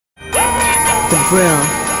the Brill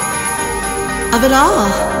of it all.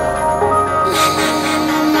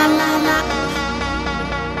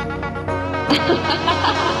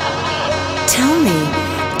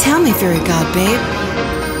 Tell me, fairy god babe.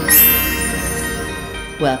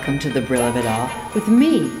 Welcome to the Brill of it all with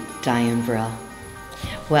me, Dianne Brill.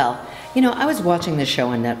 Well, you know, I was watching the show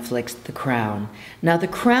on Netflix, The Crown. Now, The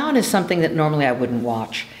Crown is something that normally I wouldn't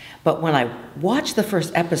watch. But when I watched the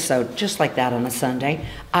first episode, just like that on a Sunday,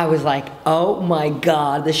 I was like, oh my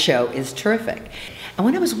God, the show is terrific. And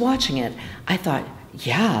when I was watching it, I thought,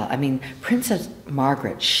 yeah, I mean, Princess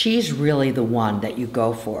Margaret, she's really the one that you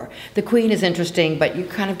go for. The Queen is interesting, but you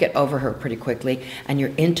kind of get over her pretty quickly, and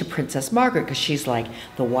you're into Princess Margaret because she's like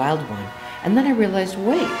the wild one. And then I realized,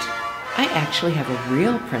 wait, I actually have a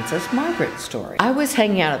real Princess Margaret story. I was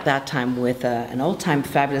hanging out at that time with an old-time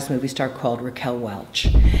fabulous movie star called Raquel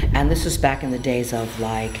Welch. And this was back in the days of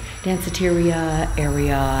like Danceteria,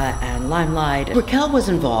 Area, and Limelight. Raquel was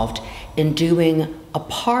involved in doing a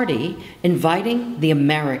party inviting the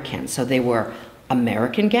Americans. So they were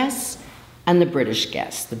American guests and the British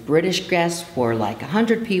guests. The British guests were like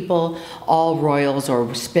 100 people, all royals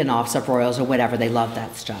or spin-offs of royals or whatever. They loved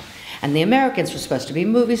that stuff. And the Americans were supposed to be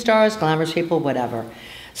movie stars, glamorous people, whatever.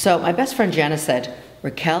 So my best friend Janice said,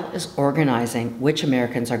 Raquel is organizing which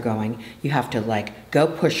Americans are going. You have to like go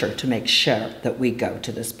push her to make sure that we go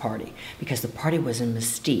to this party, because the party was in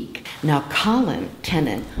Mustique. Now Colin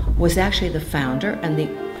Tennant was actually the founder and the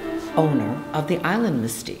owner of the island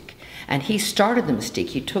Mustique. And he started the Mustique.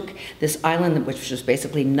 He took this island, which was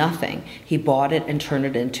basically nothing. He bought it and turned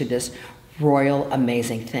it into this royal,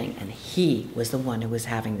 amazing thing. And he was the one who was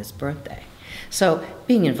having this birthday. So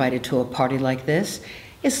being invited to a party like this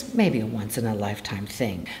is maybe a once-in-a-lifetime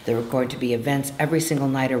thing. There are going to be events every single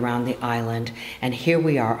night around the island, and here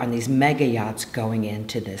we are on these mega yachts going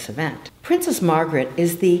into this event. Princess Margaret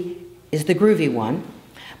is the groovy one,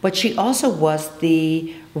 but she also was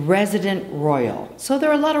the resident royal. So there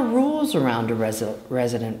are a lot of rules around a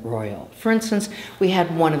resident royal. For instance, we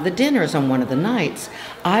had one of the dinners on one of the nights.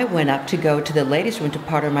 I went up to go to the ladies' room to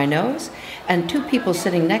powder my nose, and two people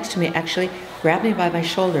sitting next to me actually grabbed me by my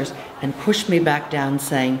shoulders and pushed me back down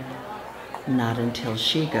saying, not until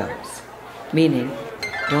she goes. Meaning,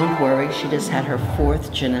 don't worry, she just had her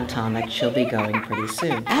 4th gin and tonic. She'll be going pretty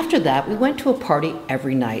soon. After that, we went to a party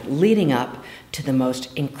every night leading up to the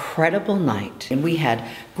most incredible night. And we had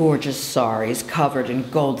gorgeous saris covered in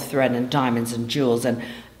gold thread and diamonds and jewels, and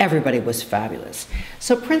everybody was fabulous.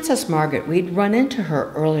 So Princess Margaret, we'd run into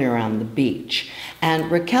her earlier on the beach, and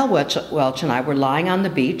Raquel Welch and I were lying on the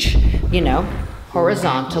beach, you know,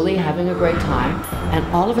 horizontally, having a great time, and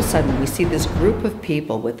all of a sudden we see this group of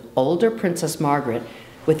people with older Princess Margaret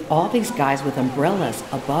with all these guys with umbrellas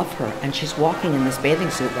above her, and she's walking in this bathing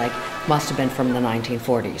suit like must have been from the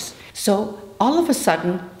 1940s. So all of a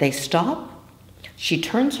sudden they stop, she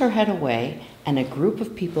turns her head away, and a group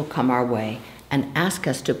of people come our way and ask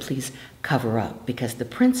us to please cover up because the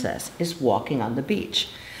princess is walking on the beach.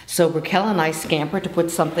 So Raquel and I scampered to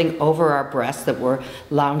put something over our breasts that were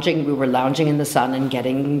lounging. We were lounging in the sun and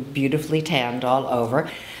getting beautifully tanned all over.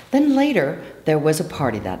 Then later, there was a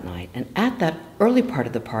party that night. And at that early part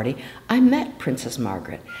of the party, I met Princess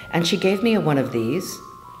Margaret. And she gave me one of these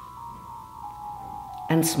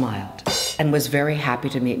and smiled and was very happy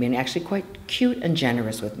to meet me and actually quite cute and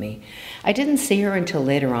generous with me. I didn't see her until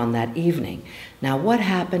later on that evening. Now what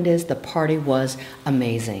happened is the party was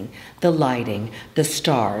amazing. The lighting, the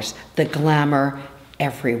stars, the glamour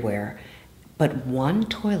everywhere. But one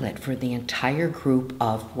toilet for the entire group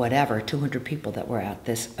of whatever, 200 people that were at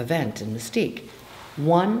this event in Mustique.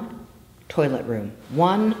 One toilet room,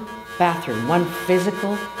 one bathroom, one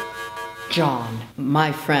physical John,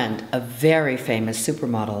 my friend, a very famous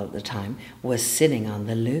supermodel at the time, was sitting on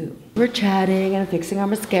the loo. We're chatting and fixing our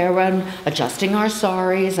mascara and adjusting our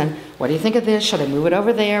saris and what do you think of this? Should I move it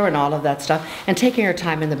over there? And all of that stuff. And taking our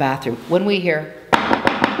time in the bathroom when we hear,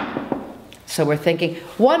 so we're thinking,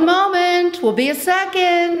 one moment, will be a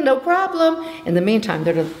second, no problem. In the meantime,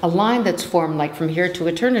 there's a line that's formed like from here to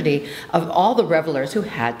eternity of all the revelers who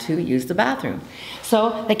had to use the bathroom.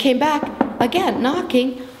 So they came back, again,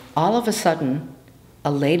 knocking. All of a sudden,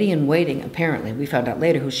 a lady in waiting, apparently, we found out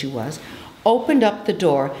later who she was, opened up the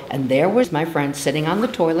door, and there was my friend sitting on the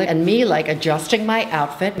toilet, and me like adjusting my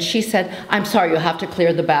outfit. She said, I'm sorry, you'll have to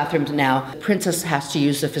clear the bathrooms now. The princess has to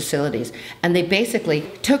use the facilities. And they basically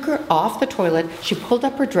took her off the toilet, she pulled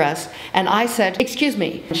up her dress, and I said, excuse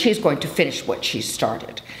me, she's going to finish what she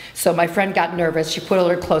started. So my friend got nervous, she put all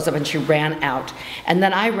her clothes up and she ran out. And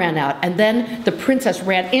then I ran out, and then the princess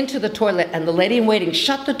ran into the toilet, and the lady in waiting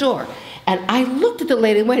shut the door. And I looked at the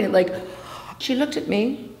lady in waiting like, she looked at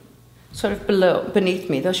me, sort of beneath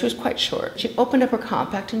me, though she was quite short. She opened up her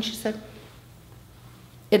compact and she said,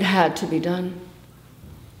 "It had to be done."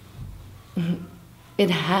 It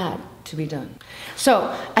had to be done.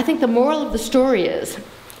 So I think the moral of the story is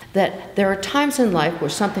that there are times in life where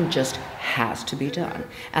something just has to be done.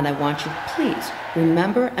 And I want you to please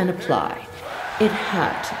remember and apply. It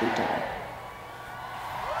had to be done.